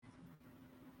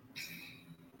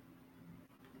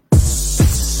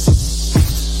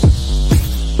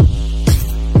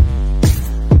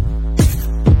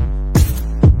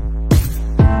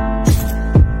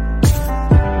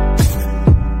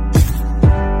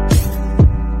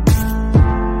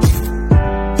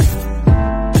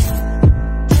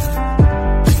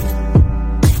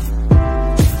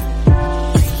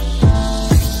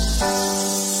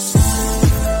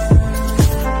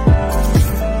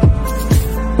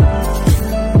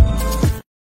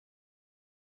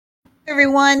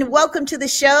Everyone, welcome to the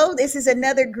show. This is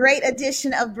another great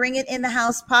edition of Bring It in the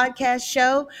House podcast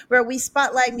show where we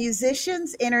spotlight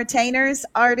musicians, entertainers,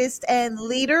 artists, and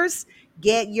leaders.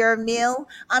 Get your meal.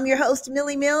 I'm your host,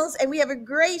 Millie Mills, and we have a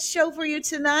great show for you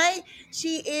tonight.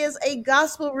 She is a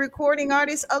gospel recording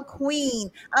artist, a queen,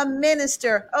 a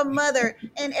minister, a mother,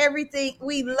 and everything.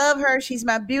 We love her. She's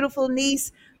my beautiful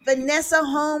niece, Vanessa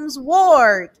Holmes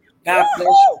Ward. God bless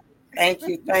you. Thank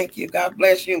you. Thank you. God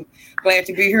bless you. Glad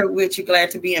to be here with you. Glad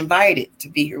to be invited to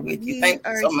be here with you. Thank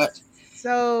you so much.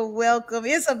 So welcome.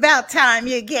 It's about time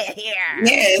you get here.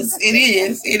 Yes, it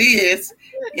is. It is.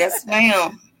 Yes,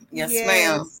 ma'am. Yes,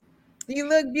 ma'am. You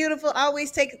look beautiful. I always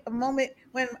take a moment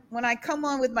when I come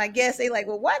on with my guests. They like,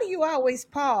 well, why do you always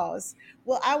pause?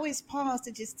 Well, I always pause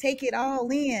to just take it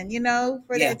all in,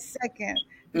 for that second.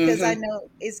 Because I know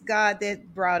it's God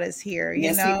that brought us here, He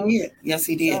did. Yes,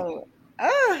 he did. So,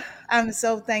 I'm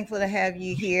so thankful to have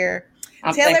you here.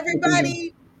 Tell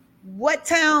everybody what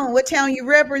town you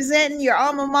representing, your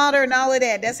alma mater, and all of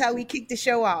that. That's how we kick the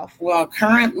show off. Well,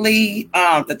 currently,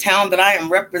 the town that I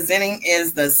am representing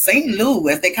is the St.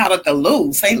 Louis, as they call it, the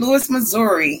Lou, St. Louis,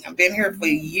 Missouri. I've been here for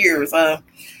years.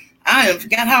 I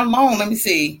forgot how long. Let me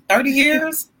see, 30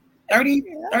 years, 30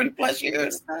 plus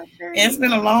years. It's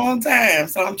been a long time,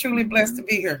 so I'm truly blessed to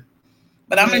be here.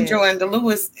 But I'm enjoying the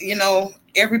Lewis.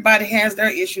 Everybody has their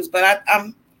issues, but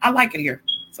I like it here,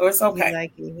 so it's okay. You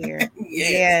like it here.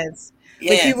 Yes.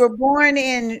 But you were born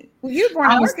in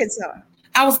Arkansas.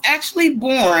 I was actually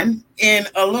born in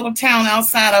a little town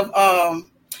outside of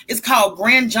it's called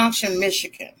Grand Junction,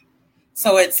 Michigan.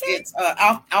 So it's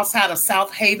outside of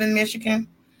South Haven, Michigan.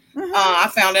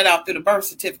 I found that out through the birth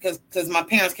certificate because my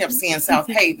parents kept saying South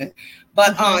Haven.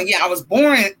 But I was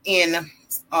born in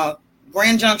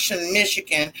Grand Junction,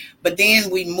 Michigan, but then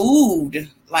we moved,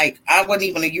 like I wasn't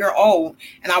even a year old,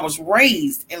 and I was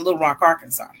raised in Little Rock,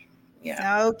 Arkansas.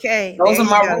 Yeah. Okay. Those are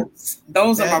my roots.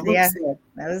 Those are my roots. Yeah.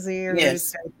 Those are your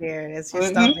roots right there. That's your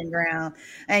stomping ground.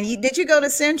 And did you go to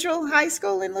Central High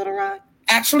School in Little Rock?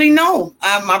 Actually, no.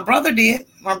 My brother did.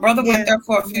 My brother went there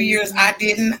for a few years. I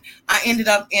didn't. I ended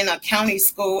up in a county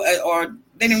school, or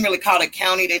they didn't really call it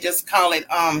county. They just call it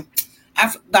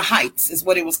the Heights is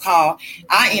what it was called.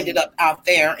 I ended up out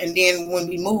there, and then when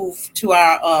we moved to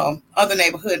our other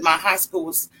neighborhood, my high school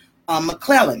was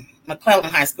McClellan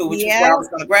High School, which is where I was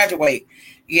going to graduate.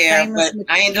 But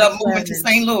I ended up moving to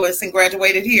St. Louis and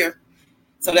graduated here.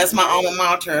 So that's my alma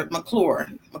mater, McClure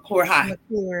High.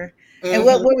 McClure. And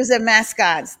what was their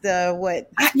mascots?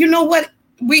 You know what?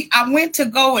 I went to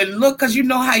go and look because you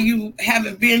know how you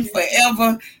haven't been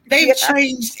forever. They've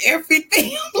changed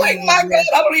everything. Like, my God,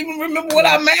 I don't even remember what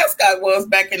our mascot was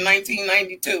back in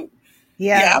 1992.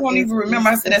 I don't even remember.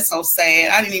 I said, that's so sad.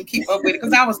 I didn't even keep up with it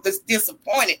because I was just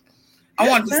disappointed. I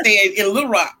wanted to stay in Little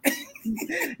Rock.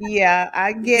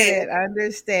 I get it. I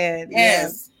understand.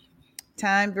 Yes.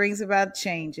 Time brings about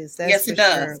changes. Yes, it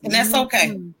does. Sure. And that's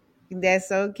okay.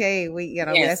 That's okay.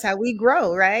 That's how we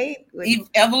grow, right?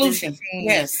 Evolution.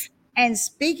 Yes. And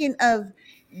speaking of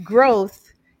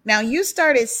growth, now you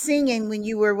started singing when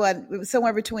you were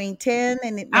somewhere between 10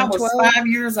 and 12? I was 5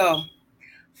 years old.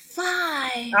 5.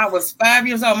 I was 5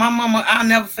 years old. My mama, I'll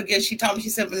never forget. She told me, she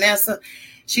said, Vanessa,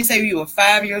 she said you were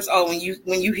 5 years old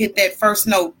when you hit that first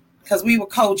note, because we were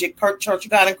Kojic, Church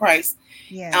of God in Christ.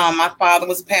 Yeah. My father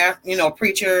was a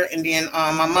preacher, and then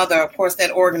my mother, of course,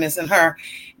 that organist and her.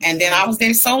 And then I was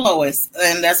their soloist,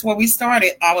 and that's where we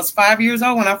started. I was 5 years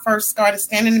old when I first started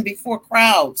standing before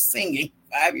crowds singing.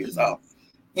 5 years old.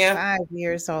 Yeah. 5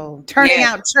 years old. Turning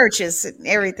out churches and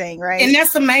everything, right? And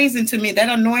that's amazing to me, that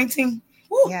anointing.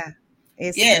 Woo. Yeah.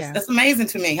 That's amazing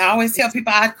to me. I always tell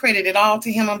people I credit it all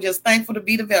to him. I'm just thankful to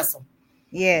be the vessel.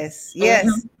 Yes.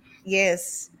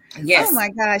 Oh my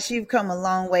gosh, you've come a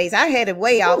long ways. I had it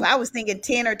way off. I was thinking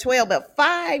 10 or 12, but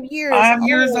 5 years. 5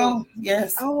 years old.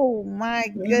 Yes. Oh my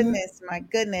goodness, my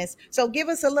goodness. So give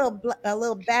us a little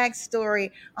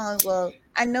backstory on. Well,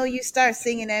 I know you start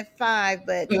singing at 5,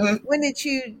 but when did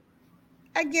you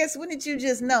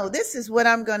just know this is what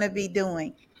I'm going to be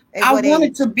doing? I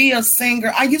wanted to be a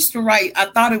singer. I used to write. I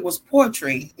thought it was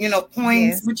poetry,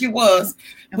 poems, which it was,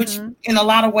 which in a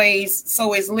lot of ways,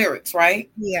 so is lyrics, right?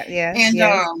 Yeah.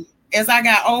 And as I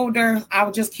got older, I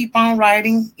would just keep on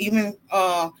writing. Even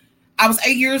I was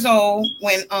 8 years old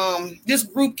when this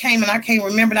group came, and I can't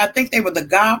remember. I think they were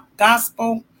the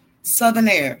Gospel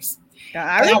Southerners.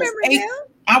 I remember them.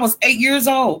 I was 8 years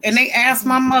old, and they asked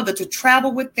my mother to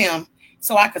travel with them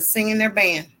so I could sing in their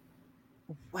band.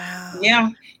 Wow. Yeah.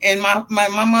 And my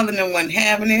mother wasn't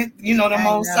having it. Them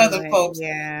old Southern folks.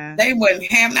 Yeah. They wasn't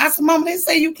having it. I said, Mama, they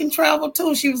say you can travel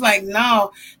too. She was like,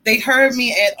 no. They heard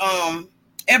me at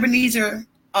Ebenezer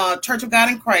Church of God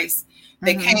in Christ.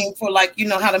 They came for like, you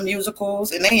know, how the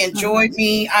musicals, and they enjoyed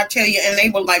me. I tell you, and they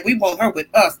were like, we want her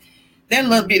with us. That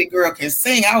little bitty girl can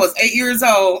sing. I was 8 years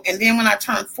old. And then when I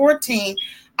turned 14,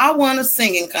 I won a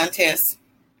singing contest.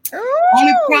 Ooh.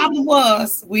 Only problem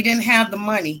was we didn't have the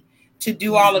money to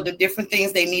do all of the different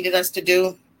things they needed us to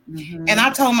do. And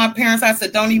I told my parents, I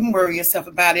said, don't even worry yourself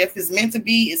about it. If it's meant to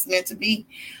be, it's meant to be.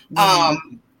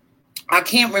 I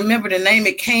can't remember the name.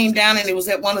 It came down and it was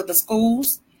at one of the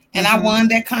schools. And I won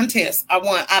that contest. I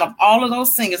won out of all of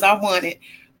those singers. I won it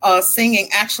singing,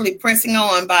 actually Pressing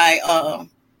On by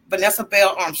Vanessa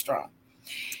Bell Armstrong.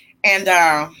 And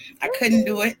I couldn't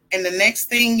do it. And the next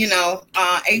thing, you know,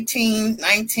 18,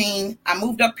 19, I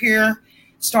moved up here,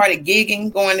 started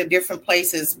gigging, going to different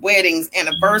places, weddings,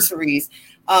 anniversaries,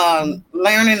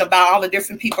 learning about all the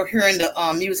different people here in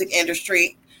the music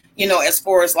industry, you know, as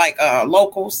far as like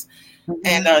locals.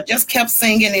 And just kept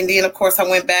singing. And then, of course, I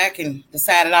went back and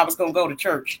decided I was going to go to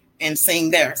church and sing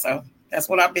there. So that's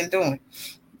what I've been doing.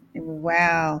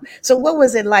 Wow. So what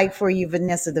was it like for you,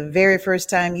 Vanessa, the very first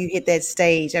time you hit that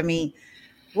stage? I mean,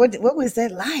 what was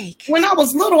that like? When I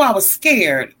was little, I was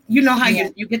scared. You know how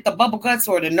you get the bubble guts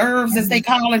or the nerves, as they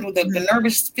call it, with the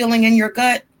nervous feeling in your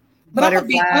gut. But I'm going to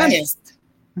be honest.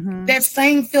 That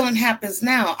same feeling happens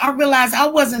now. I realized I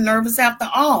wasn't nervous after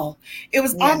all. It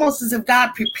was almost as if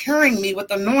God preparing me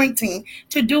with anointing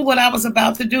to do what I was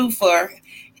about to do for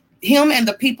him and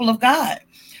the people of God.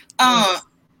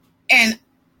 And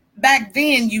back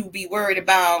then you'd be worried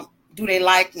about, do they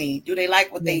like me? Do they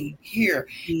like what they hear?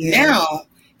 Now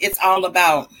it's all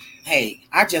about, hey,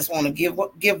 I just want to give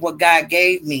what God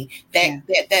gave me. That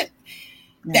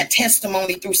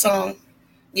testimony through song.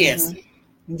 Yes.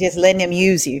 Just letting him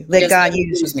use you. Let God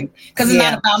use me. Because it's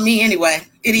not about me anyway.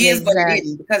 It is, but it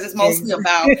isn't. Because it's mostly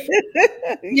about,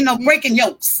 you know, breaking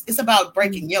yokes. It's about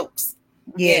breaking yokes.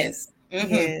 Yes.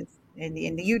 Yes. And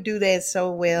you do that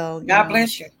so well. God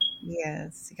bless you.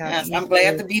 Yes. I'm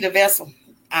glad to be the vessel.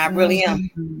 I really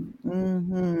am.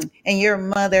 And your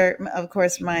mother, of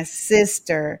course, my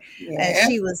sister,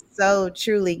 she was so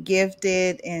truly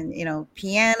gifted and, you know,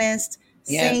 pianist,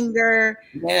 singer,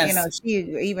 you know, she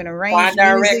even arranged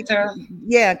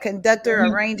music. Conductor,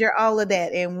 arranger, all of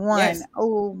that in one.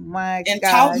 Oh my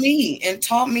God. And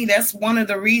taught me that's one of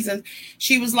the reasons.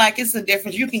 She was like, it's a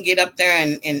difference. You can get up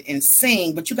there and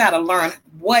sing, but you got to learn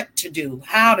what to do,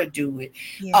 how to do it,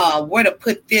 where to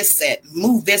put this at,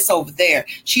 move this over there.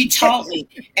 She taught me.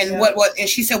 And and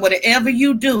she said, whatever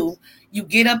you do, you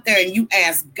get up there and you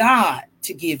ask God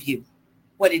to give you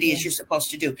what it is you're supposed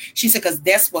to do. She said, because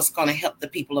that's what's going to help the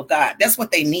people of God. That's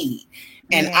what they need.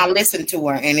 And I listened to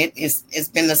her, and it's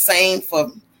been the same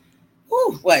for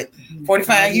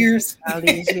 45 years? All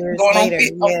these years going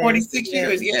later. on 46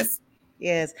 years.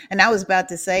 Yes. And I was about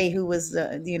to say who was,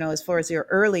 you know, as far as your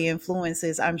early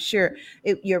influences, I'm sure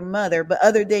your mother, but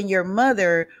other than your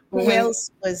mother, who else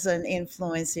was an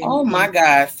influence? Oh my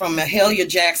God. From Mahalia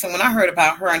Jackson, when I heard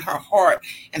about her and her heart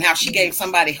and how she gave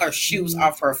somebody her shoes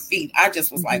off her feet, I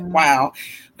just was like, wow.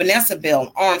 Vanessa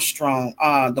Bell Armstrong,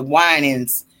 the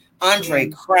Winans,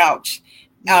 Andre Crouch,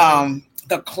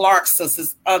 the Clark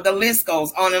sisters, the list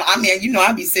goes on. And I mean, you know,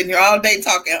 I'd be sitting here all day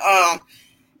talking,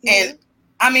 and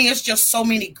I mean, it's just so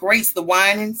many greats, the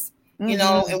Winans, you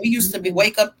know, and we used to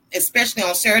wake up, especially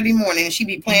on Saturday morning, and she'd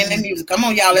be playing the music. Come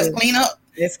on, y'all, let's clean up.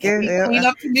 Let's clean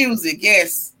up the music.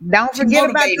 Yes. Don't forget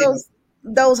about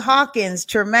those Hawkins,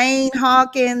 Tremaine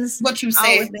Hawkins. What you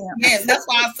said. Yes, that's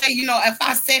why I say, you know, if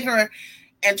I sit here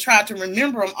and try to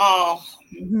remember them all,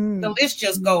 the list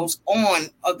just goes on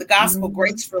of the gospel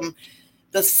greats from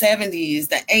the 70s,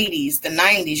 the 80s, the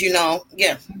 90s, you know.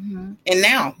 Yeah. And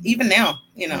now, even now,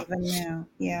 you know. Even now,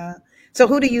 yeah. So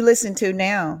who do you listen to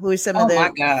now? Who are some of the... Oh,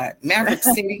 my God. Maverick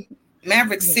City.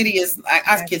 Maverick City is,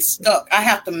 I get stuck. I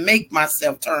have to make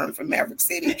myself turn from Maverick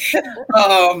City.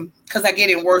 Because I get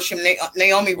in worship,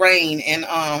 Naomi Rain and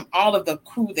all of the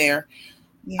crew there.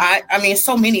 Yeah. I mean,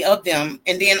 so many of them.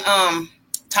 And then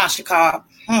Tasha Cobb.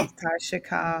 Tasha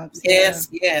Cobb. Yes.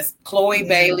 Chloe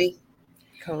Bailey.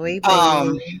 Chloe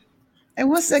Bailey. And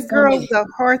what's that girl, the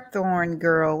Hawthorne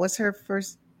girl? What's her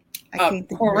first? I can't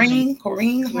think Corinne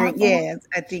Hawthorne? Yes,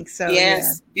 I think so.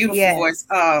 Yes, beautiful voice.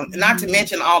 Not to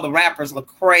mention all the rappers,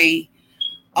 Lecrae.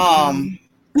 I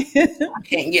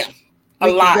can't, a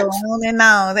lot. Go on and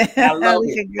on. I love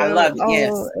it. I love it.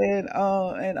 Yes. And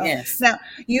on. Yes. Now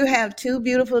you have two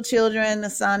beautiful children, a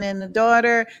son and a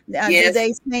daughter. Do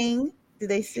they sing? Do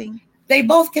they sing? They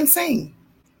both can sing.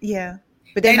 Yeah.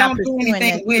 But they don't do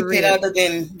anything with it other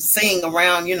than sing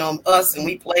around, you know, us, and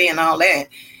we play and all that.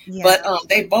 Yeah. But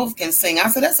they both can sing. I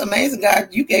said, that's amazing, God.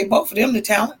 You gave both of them the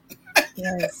talent.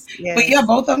 Yes. But yeah,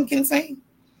 both of them can sing.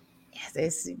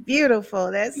 That's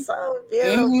beautiful. That's so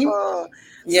Mm-hmm. beautiful.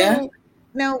 Yeah. So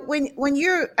now, when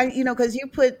you're, because you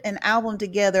put an album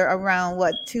together around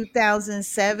what,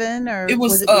 2007, or It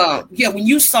was was it before? yeah,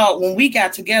 when we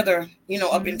got together,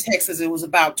 up in Texas, it was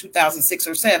about 2006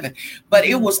 or 7, but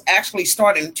it was actually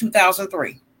started in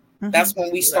 2003. That's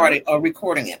when we started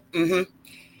recording it.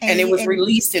 And it was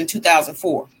released in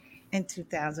 2004. In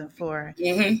 2004.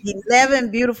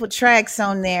 11 beautiful tracks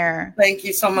on there. Thank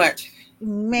you so much.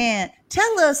 Man,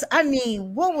 tell us,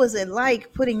 what was it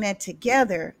like putting that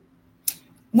together?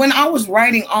 When I was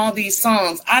writing all these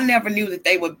songs, I never knew that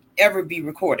they would ever be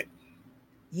recorded.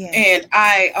 Yeah. And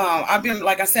I've been,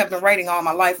 like I said, I've been writing all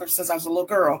my life since I was a little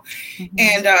girl.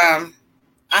 And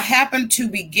I happened to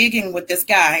be gigging with this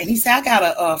guy, and he said, I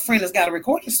got a friend that's got a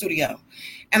recording studio.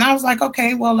 And I was like,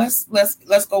 okay, well, let's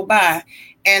go by.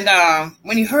 And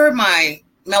when he heard my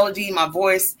melody, my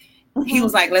voice, he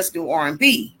was like, let's do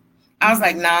R&B. I was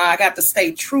like, nah, I got to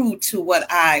stay true to what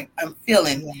I am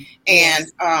feeling.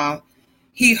 And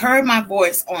he heard my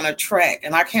voice on a track,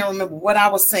 and I can't remember what I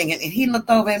was singing. And he looked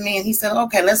over at me and he said,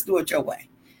 okay, let's do it your way.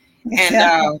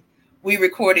 And we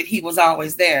recorded He Was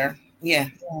Always There. Yeah.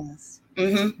 Yes.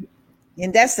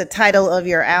 And that's the title of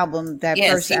your album, that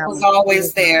first album. He Was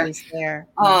Always There.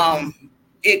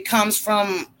 It comes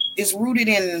from, it's rooted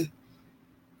in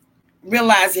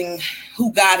realizing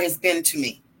who God has been to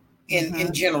me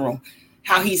in general,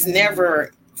 how he's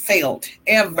never failed,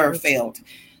 ever failed.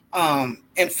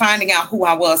 And finding out who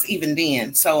I was even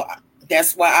then. So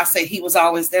that's why I say He Was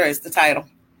Always There is the title.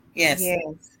 Yes.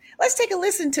 Let's take a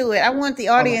listen to it. I want the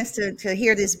audience to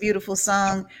hear this beautiful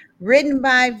song written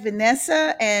by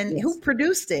Vanessa, and who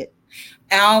produced it?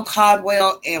 Al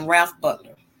Caldwell and Ralph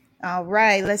Butler. All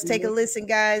right, let's take a listen,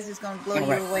 guys. It's going to blow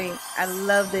you away. I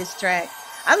love this track.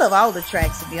 I love all the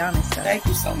tracks, to be honest. Thank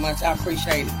you so much. I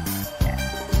appreciate it.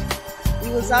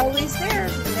 He Was Always There,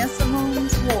 Vanessa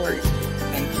Holmes Ward.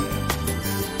 Thank you.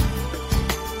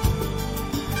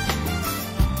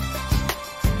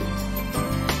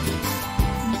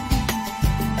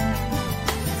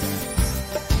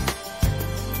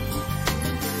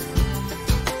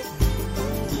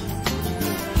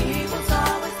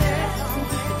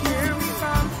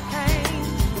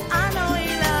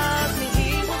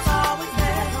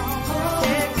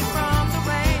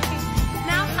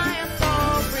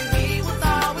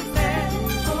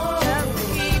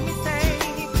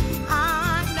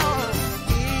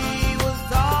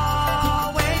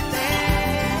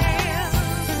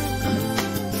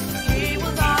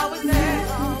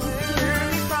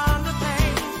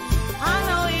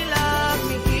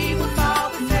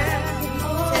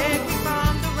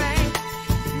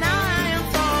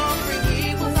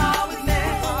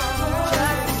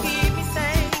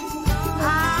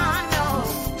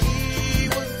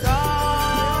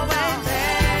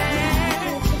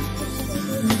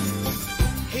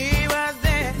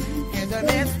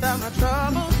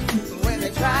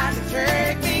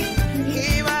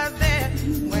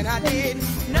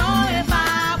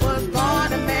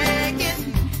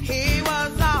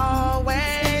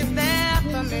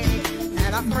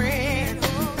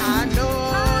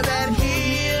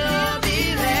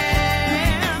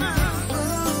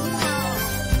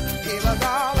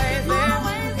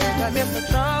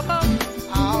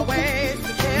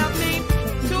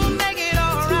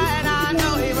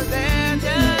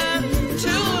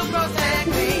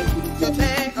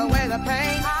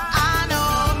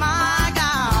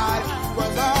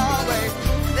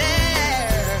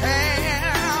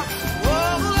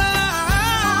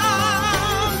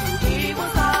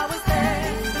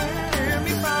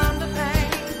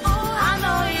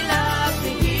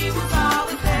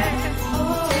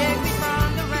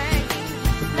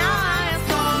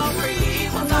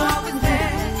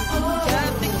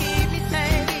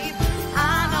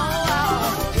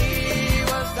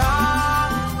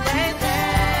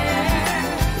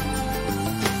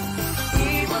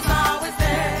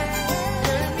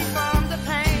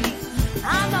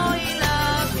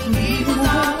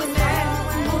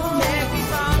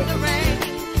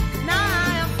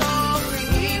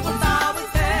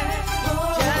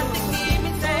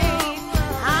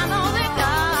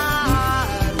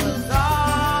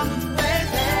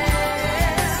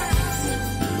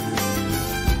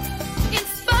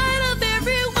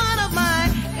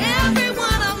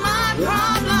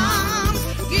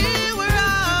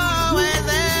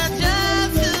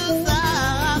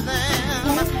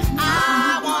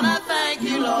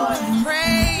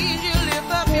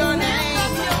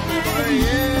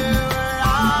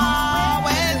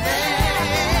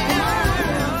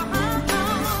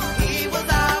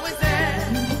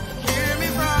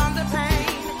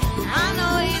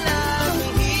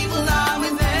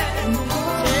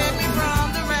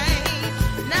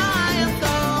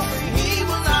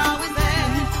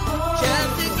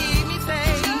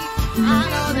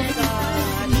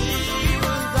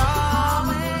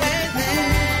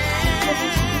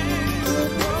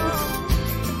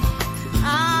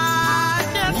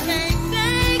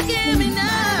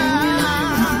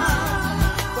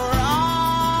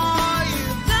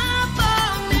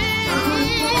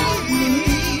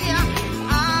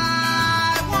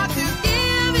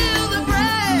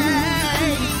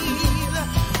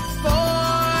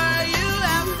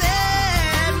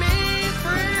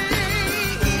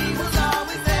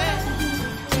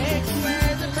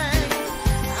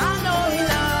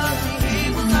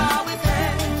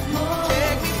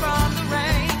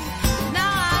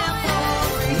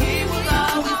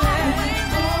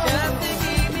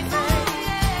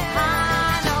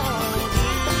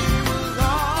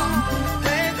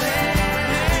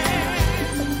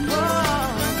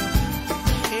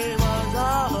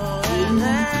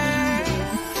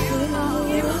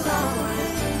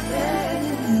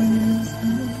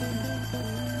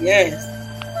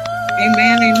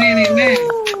 amen, amen.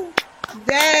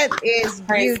 That is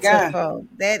Praise God. beautiful.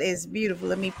 That is beautiful.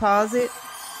 Let me pause it.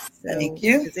 Thank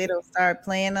you. Because it'll start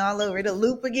playing all over. It'll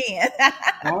loop again.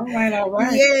 All right, all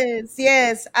right. Yes,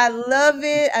 yes. I love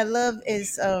it. I love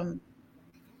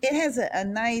it has a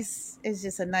nice, it's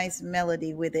just a nice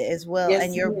melody with it as well. Yes,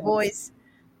 And your it is. voice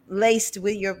laced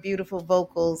with your beautiful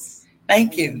vocals.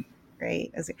 Thank you.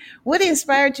 Great. What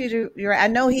inspired you to? I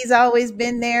know he's always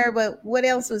been there, but what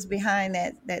else was behind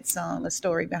that song? The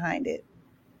story behind it.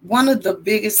 One of the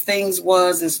biggest things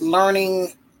is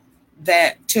learning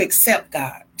that to accept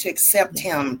God, to accept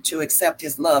Him, to accept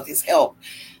His love, His help,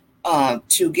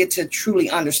 to get to truly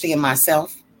understand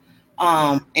myself,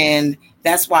 and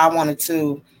that's why I wanted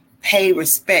to pay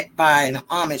respect by an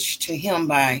homage to Him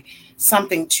by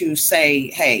something to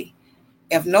say, hey,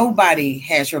 if nobody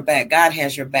has your back, God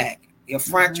has your back. Your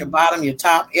front, your bottom, your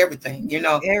top, everything,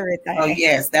 Everything. Oh,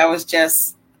 yes, that was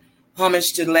just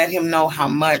homage to let Him know how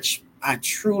much I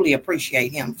truly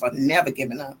appreciate Him for never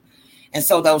giving up. And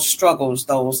so those struggles,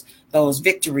 those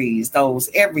victories, those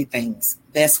everythings,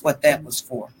 that's what that was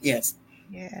for. Yes.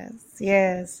 Yes,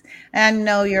 yes. I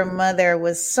know your mother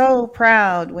was so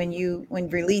proud when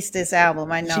released this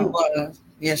album. I know. She was.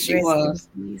 Yes, she was.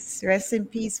 In peace. Rest in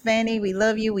peace, Fanny. We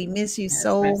love you. We miss you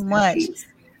so much.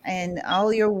 And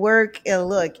all your work,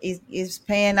 look, is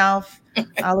paying off.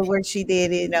 All the work she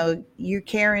did, you're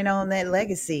carrying on that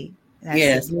legacy.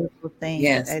 That's a beautiful thing.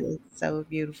 Yes. That is so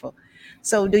beautiful.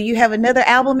 So do you have another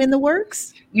album in the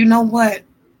works? You know what?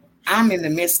 I'm in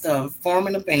the midst of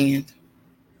forming a band.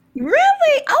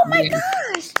 Really? Oh my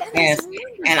gosh. Yes.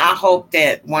 And I hope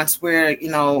that once we're,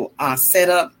 set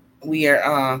up, we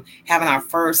are having our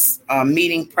first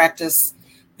meeting practice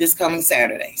this coming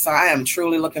Saturday. So I am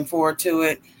truly looking forward to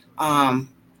it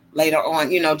later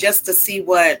on, just to see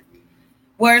where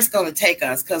it's going to take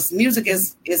us, because music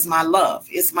is my love.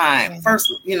 It's my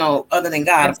first, other than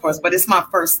God, of course, but it's my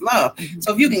first love.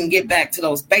 So if you can get back to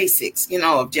those basics,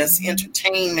 of just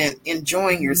entertainment,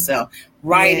 enjoying yourself,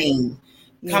 writing,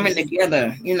 coming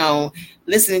together,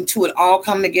 listening to it all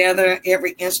come together,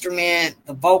 every instrument,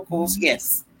 the vocals.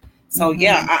 Yes. So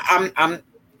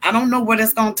I don't know where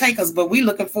it's going to take us, but we're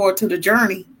looking forward to the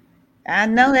journey. I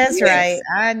know that's right.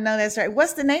 I know that's right.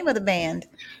 What's the name of the band?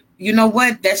 You know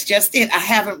what? That's just it. I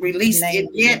haven't released it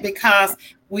yet because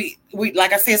we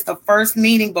like I said, it's the first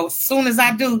meeting. But as soon as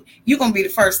I do, you're gonna be the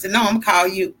first to know. I'm gonna call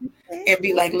you and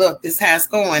be like, "Look, this is how it's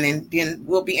going," and then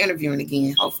we'll be interviewing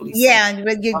again, hopefully. Yeah,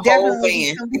 but you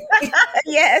definitely.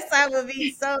 Yes, I will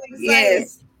be so excited.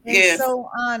 Yes, so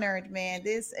honored, man.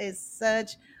 This is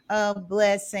such a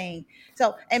blessing.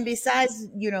 So, and besides,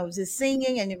 just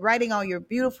singing and writing all your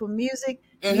beautiful music,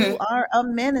 you are a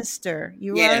minister.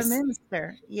 You are a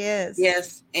minister. Yes.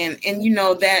 Yes. And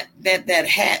that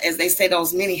hat, as they say,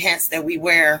 those many hats that we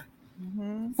wear,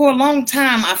 for a long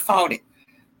time, I fought it.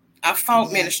 I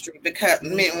fought ministry because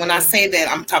when I say that,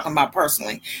 I'm talking about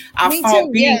personally. I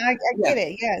fought being, I get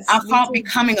it. Yes. I fought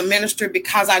becoming a minister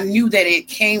because I knew that it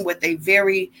came with a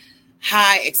very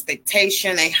high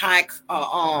expectation, a high,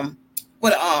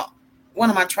 what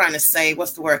am I trying to say?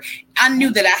 What's the word? I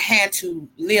knew that I had to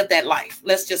live that life.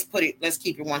 Let's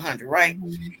keep it 100, right?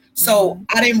 So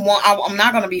I'm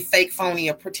not going to be fake, phony,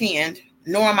 or pretend,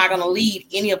 nor am I going to lead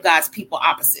any of God's people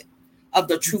opposite of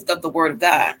the truth of the word of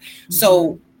God.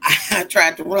 So I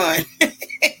tried to run,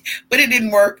 but it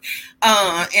didn't work.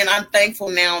 And I'm thankful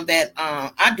now that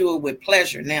I do it with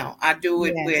pleasure now. I do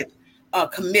it with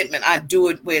commitment. I do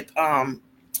it with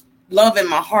love in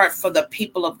my heart for the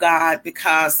people of God,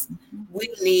 because we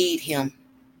need Him.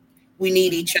 We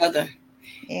need each other.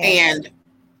 And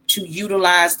to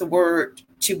utilize the word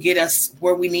to get us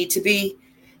where we need to be,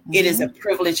 it is a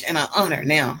privilege and an honor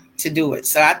now to do it.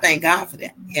 So I thank God for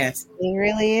that. Yes. It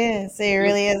really is. It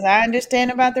really is. I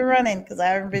understand about the running because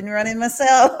I've been running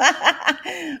myself.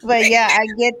 But yeah, I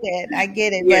get that. I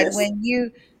get it. Yes. But when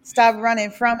you stop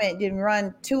running from it, then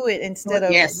run to it instead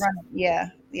of running. Yeah.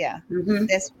 Yeah.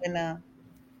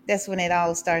 That's when it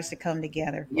all starts to come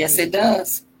together. Yes, it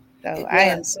does. So I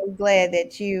am so glad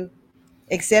that you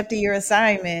accepted your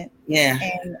assignment. Yeah.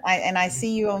 And I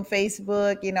see you on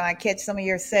Facebook. I catch some of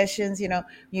your sessions.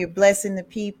 You're blessing the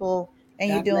people and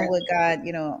you're doing what God,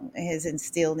 has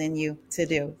instilled in you to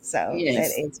do. So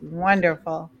that is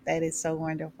wonderful. That is so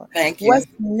wonderful. Thank you. What's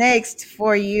next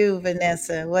for you,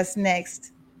 Vanessa? What's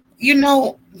next?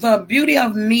 The beauty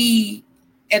of me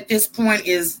at this point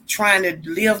is trying to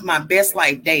live my best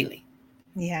life daily.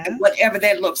 Yeah. And whatever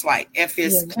that looks like. If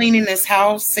it's cleaning this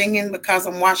house, singing because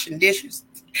I'm washing dishes,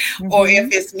 or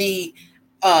if it's me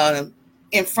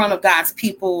in front of God's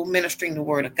people ministering the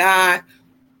word of God,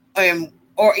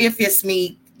 or if it's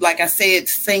me, like I said,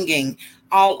 singing,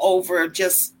 all over,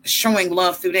 just showing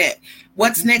love through that.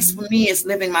 What's next for me is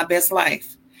living my best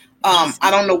life. I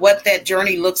don't know what that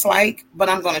journey looks like, but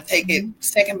I'm going to take it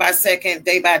second by second,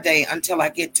 day by day until I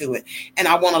get to it. And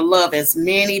I want to love as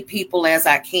many people as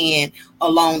I can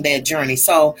along that journey.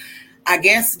 So I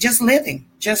guess just living,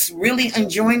 just really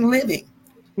enjoying living.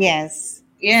 Yes.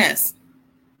 Yes.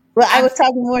 Well, I was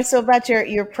talking more so about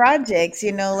your projects,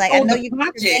 you know, like I know you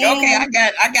project. Okay, I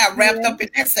got wrapped up in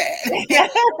that side.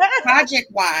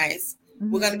 Project wise,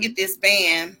 we're gonna get this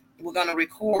band. We're gonna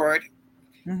record,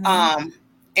 and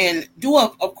do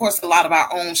of course a lot of our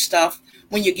own stuff.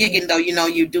 When you're gigging, though, you know,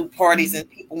 you do parties and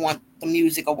people want the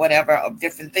music or whatever of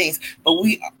different things. But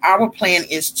our plan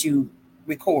is to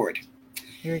record.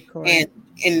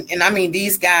 And I mean,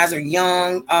 these guys are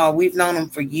young. We've known them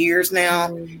for years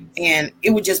now, and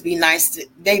it would just be nice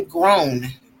they've grown.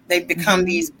 They've become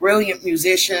these brilliant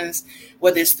musicians,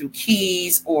 whether it's through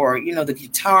keys or, you know, the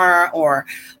guitar or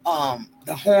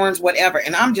the horns, whatever.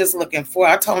 And I'm just looking for,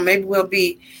 I told them maybe we'll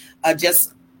be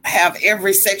just have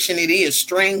every section it is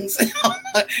strings.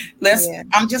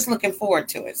 I'm just looking forward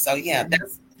to it. So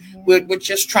we're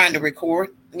just trying to record.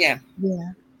 Yeah.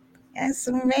 That's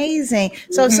amazing.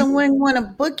 So if someone want to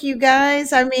book you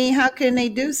guys, I mean, how can they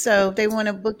do so if they want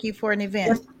to book you for an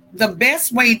event? The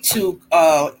best way to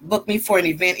book me for an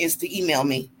event is to email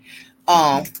me,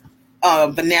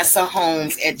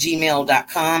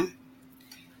 VanessaHolmes@gmail.com.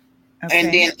 Okay.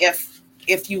 And then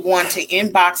if you want to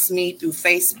inbox me through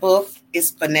Facebook,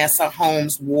 it's Vanessa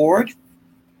Holmes Ward.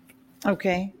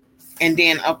 Okay. And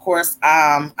then, of course,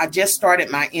 I just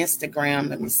started my Instagram.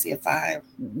 Let me see if I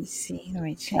Let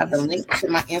me have the link to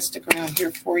my Instagram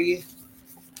here for you.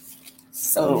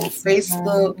 So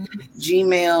Facebook,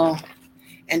 Gmail,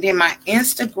 and then my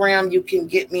Instagram, you can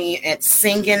get me at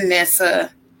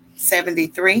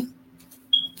SingingNessa73.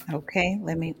 Okay,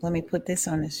 let me put this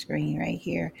on the screen right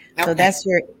here. Okay. So that's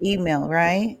your email,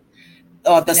 right?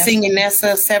 The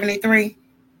SingingNessa73.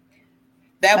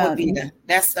 That would be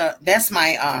that's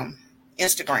my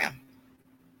Instagram.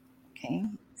 Okay,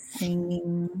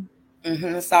 singing.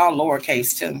 It's all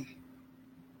lowercase too.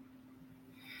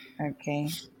 Okay,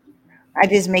 I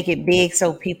just make it big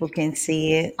so people can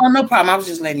see it. Oh, no problem. I was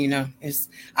just letting you know.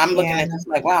 I'm looking at this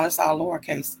like, wow, it's all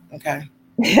lowercase. Okay.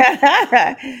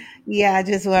 Yeah, I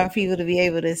just want people to be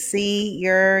able to see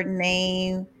your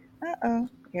name.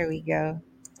 Here we go.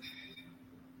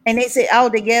 And is it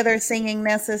all together, Singing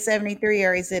Nessa 73,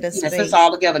 or is it a space? Yes, it's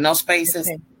all together, no spaces.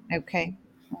 Okay.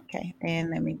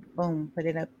 And let me, put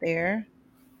it up there.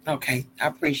 Okay, I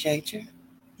appreciate you.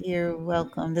 You're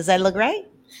welcome. Does that look right?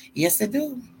 Yes, it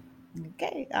do.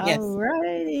 Okay, all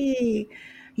righty.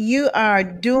 You are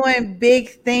doing big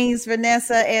things,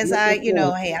 Vanessa, as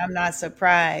hey, I'm not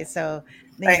surprised. So,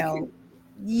 Thank you.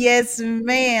 Yes,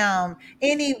 ma'am.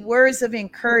 Any words of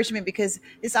encouragement, because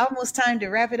it's almost time to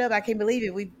wrap it up. I can't believe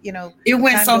it. It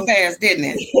went so fast, didn't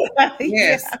it?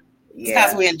 Yes.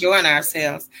 Because we're enjoying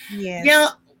ourselves. Yes. Yeah.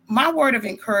 My word of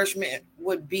encouragement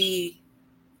would be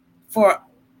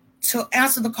to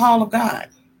answer the call of God.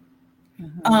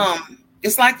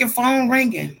 It's like your phone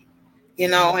ringing,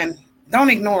 and don't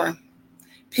ignore him.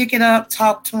 Pick it up,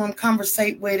 talk to him,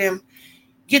 conversate with him.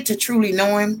 Get to truly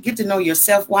know him, get to know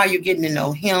yourself while you're getting to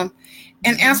know him,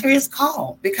 and answer his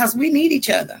call, because we need each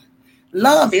other.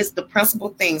 Love is the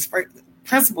principal thing.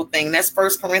 That's 1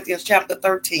 Corinthians chapter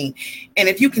 13. And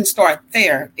if you can start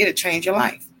there, it'll change your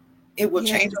life. It will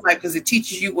change your life because it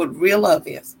teaches you what real love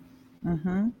is.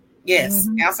 Yes.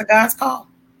 Answer God's call.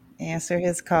 Answer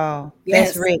his call.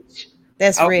 Yes. That's rich.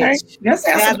 That's rich. Yes,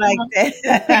 I like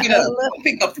that. Pick it up.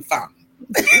 Pick up the phone.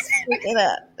 Just pick it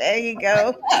up. There you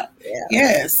go. Yeah.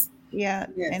 Yes. Yeah.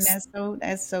 Yes. And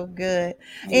that's so good.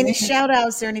 Any shout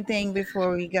outs or anything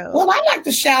before we go? Well, I'd like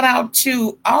to shout out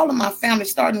to all of my family,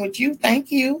 starting with you.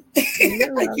 Thank you.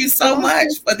 Thank you so much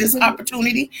for this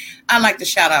opportunity. I'd like to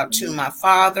shout out to my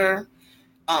father,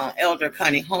 Elder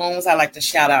Connie Holmes. I'd like to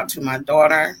shout out to my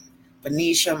daughter,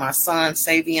 Benicia, my son,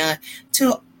 Savion,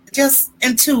 to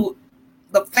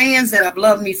the fans that have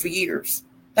loved me for years.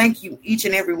 Thank you, each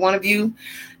and every one of you.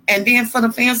 And then for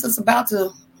the fans that's about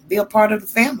to be a part of the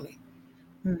family.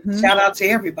 Shout out to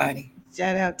everybody.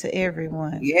 Shout out to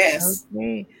everyone. Yes.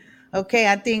 Okay.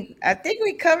 I think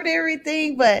we covered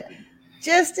everything, but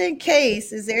just in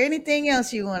case, is there anything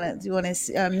else you want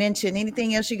to mention?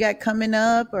 Anything else you got coming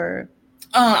up? Or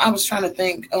I was trying to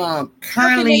think.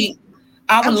 Currently,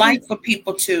 I would like for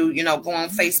people to, go on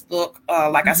Facebook,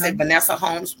 like I said, Vanessa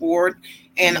Holmes Ward,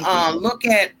 and look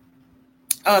at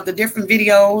the different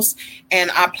videos.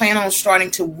 And I plan on starting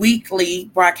to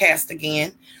weekly broadcast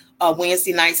again,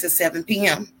 Wednesday nights at 7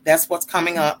 p.m. That's what's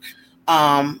coming up.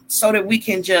 so that we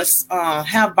can just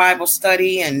have Bible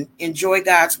study and enjoy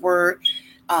God's word,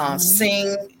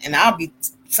 sing, and I'll be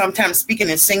sometimes speaking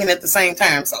and singing at the same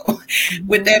time. So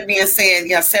with that being said,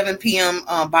 7 p.m.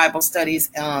 Bible studies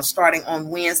starting on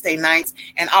Wednesday nights,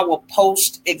 and I will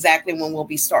post exactly when we'll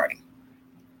be starting.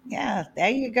 Yeah,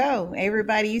 there you go.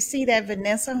 Everybody, you see that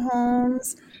Vanessa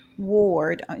Holmes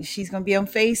Ward. She's going to be on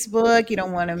Facebook. You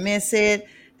don't want to miss it.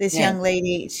 This young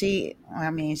lady, she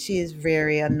is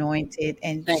very anointed,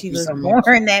 and Thank she you was so born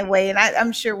much. that way. And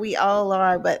I'm sure we all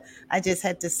are, but I just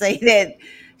had to say that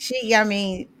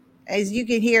as you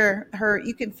can hear her,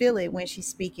 you can feel it when she's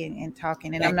speaking and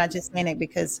talking. And I'm not just saying it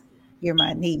because you're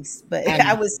my niece, but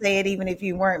I would say it even if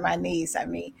you weren't my niece. I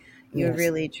mean, you're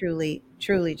really, truly,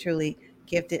 truly, truly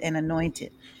gifted and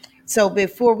anointed. So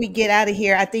before we get out of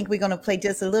here, I think we're going to play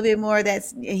just a little bit more.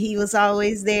 He Was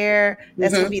Always There.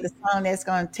 That's going to be the song that's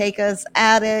going to take us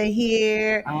out of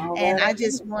here. And I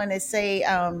just want to say,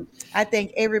 I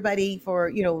thank everybody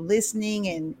for,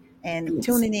 listening and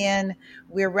tuning in.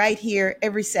 We're right here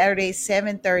every Saturday,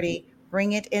 7:30.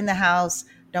 Bring it in the house.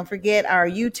 Don't forget our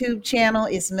YouTube channel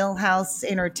is Millhouse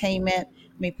Entertainment.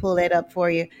 Let me pull that up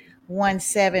for you.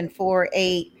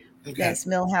 1748. Okay. That's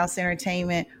Millhouse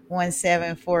Entertainment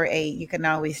 1748. You can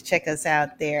always check us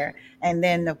out there. And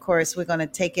then, of course, we're going to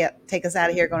take us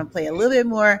out of here. Going to play a little bit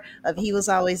more of He Was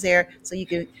Always There, so you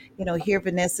can, hear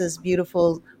Vanessa's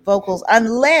beautiful vocals.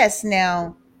 Unless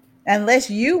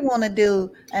you want to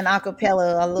do an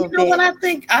acapella a little bit. What I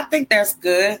think that's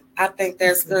good. I think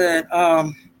that's good.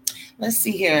 Let's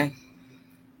see here.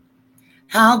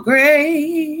 How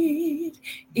great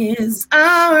is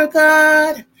our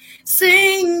God?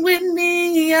 Sing with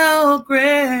me, how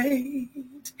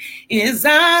great is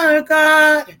our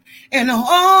God, and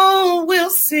all will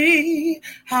see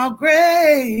how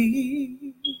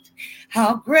great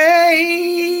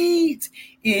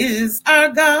is our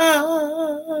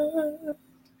God.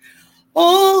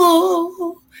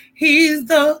 Oh, he's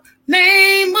the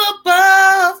name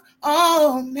above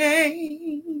all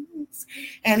names,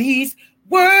 and he's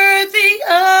worthy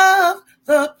of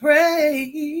the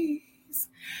praise.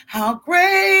 How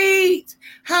great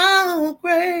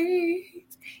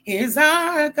is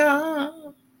our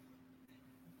God.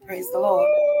 Praise the Lord.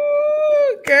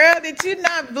 Ooh, girl, did you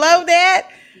not blow that?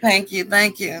 Thank you.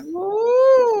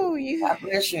 Ooh, God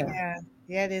bless you. Yeah,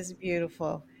 that is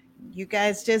beautiful. You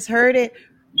guys just heard it.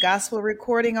 Gospel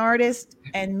recording artist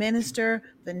and minister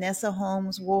Vanessa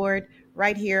Holmes Ward,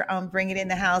 right here on Bring It in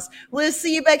the House. We'll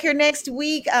see you back here next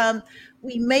week.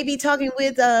 We may be talking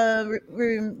with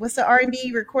what's the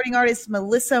R&B recording artist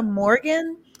Melissa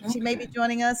Morgan. She may be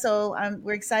joining us, so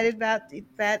we're excited about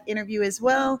that interview as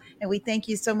well. And we thank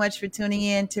you so much for tuning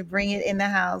in to Bring It in the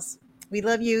House. We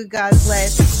love you. God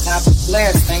bless. God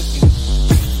bless. Thank you.